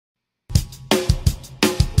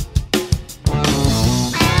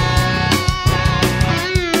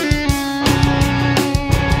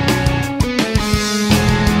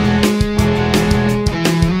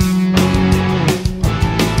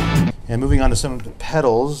to some of the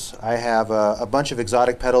pedals. I have a bunch of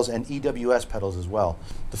Xotic pedals and E.W.S pedals as well.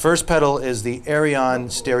 The first pedal is the Arion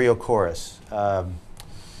stereo chorus.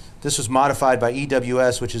 This was modified by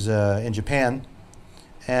E.W.S, which is in Japan.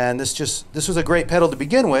 And this was a great pedal to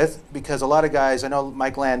begin with because a lot of guys, I know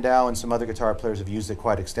Mike Landau and some other guitar players have used it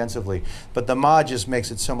quite extensively, but the mod just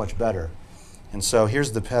makes it so much better. And so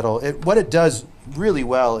here's the pedal. What it does really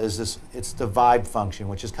well is it's the vibe function,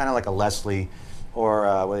 which is kind of like a Leslie or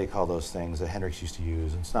what do they call those things that Hendrix used to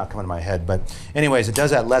use? It's not coming to my head, but anyways, it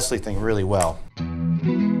does that Leslie thing really well. It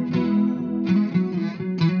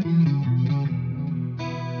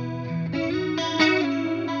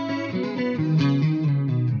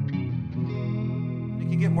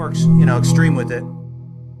can get more, extreme with it.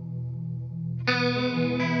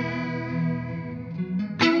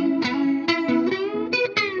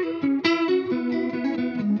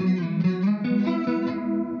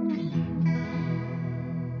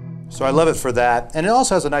 So I love it for that, and it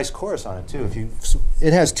also has a nice chorus on it too.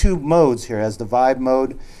 It has two modes here. It has the vibe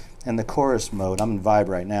mode and the chorus mode. I'm in vibe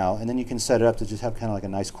right now, and then you can set it up to just have kind of like a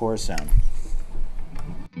nice chorus sound.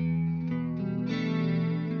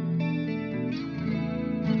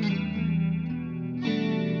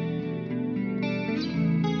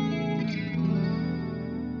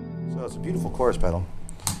 So it's a beautiful chorus pedal.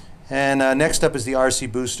 And next up is the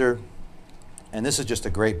RC booster, and this is just a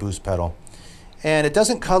great boost pedal. And it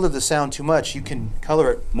doesn't color the sound too much. You can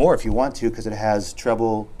color it more if you want to because it has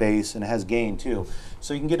treble, bass, and it has gain too.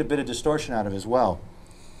 So you can get a bit of distortion out of it as well.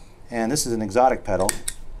 And this is an Xotic pedal.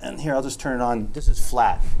 And here, I'll just turn it on. This is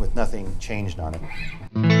flat with nothing changed on it.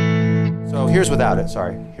 So here's without it,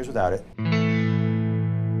 sorry. Here's without it.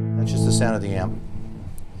 That's just the sound of the amp.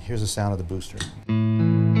 Here's the sound of the booster.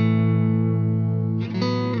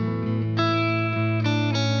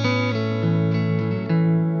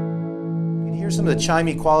 Some of the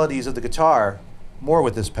chimey qualities of the guitar more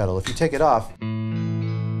with this pedal. If you take it off,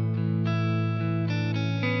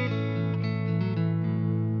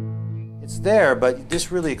 it's there, but this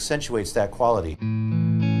really accentuates that quality.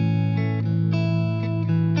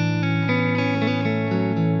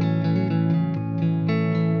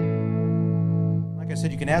 Like I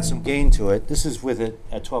said, you can add some gain to it. This is with it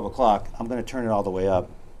at 12 o'clock. I'm going to turn it all the way up.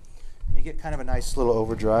 And you get kind of a nice little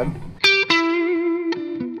overdrive.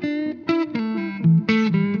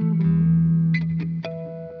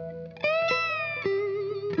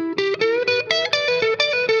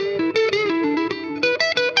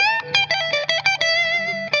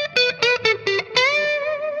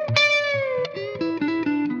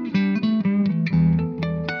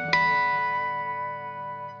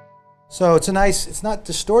 So it's not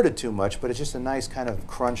distorted too much, but it's just a nice kind of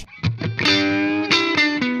crunch.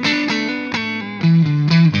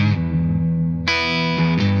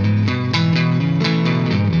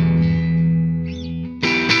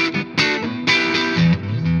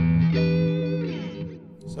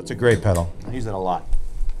 So it's a great pedal. I use it a lot.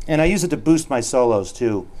 And I use it to boost my solos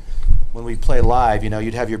too. When we play live,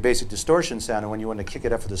 you'd have your basic distortion sound, and when you want to kick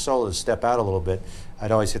it up for the solo to step out a little bit,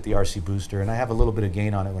 I'd always hit the RC booster, and I have a little bit of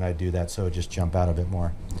gain on it when I do that, so it just jump out a bit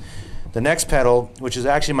more. The next pedal, which is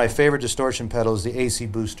actually my favorite distortion pedal, is the AC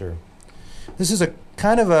booster. This is a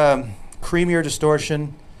kind of a creamier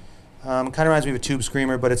distortion. Kind of reminds me of a tube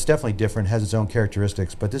screamer, but it's definitely different, has its own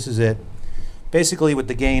characteristics, but this is it. Basically with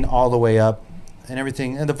the gain all the way up, and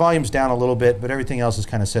everything, and the volume's down a little bit, but everything else is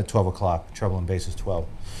kind of set 12 o'clock. Treble and bass is 12.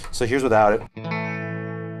 So here's without it,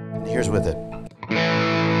 and here's with it.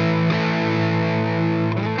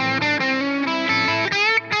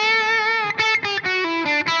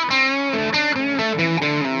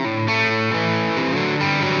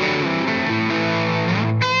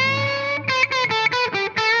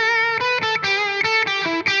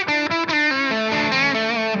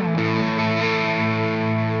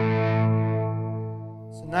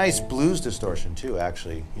 Nice blues distortion too,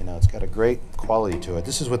 actually. It's got a great quality to it.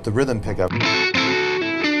 This is with the rhythm pickup.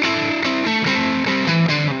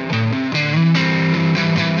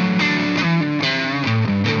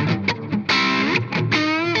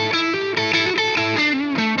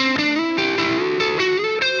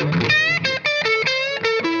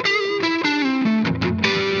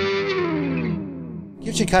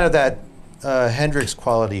 Gives you kind of that Hendrix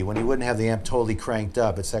quality when you wouldn't have the amp totally cranked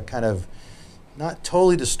up. It's that kind of not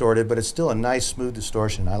totally distorted, but it's still a nice smooth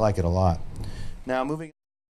distortion. I like it a lot. Now moving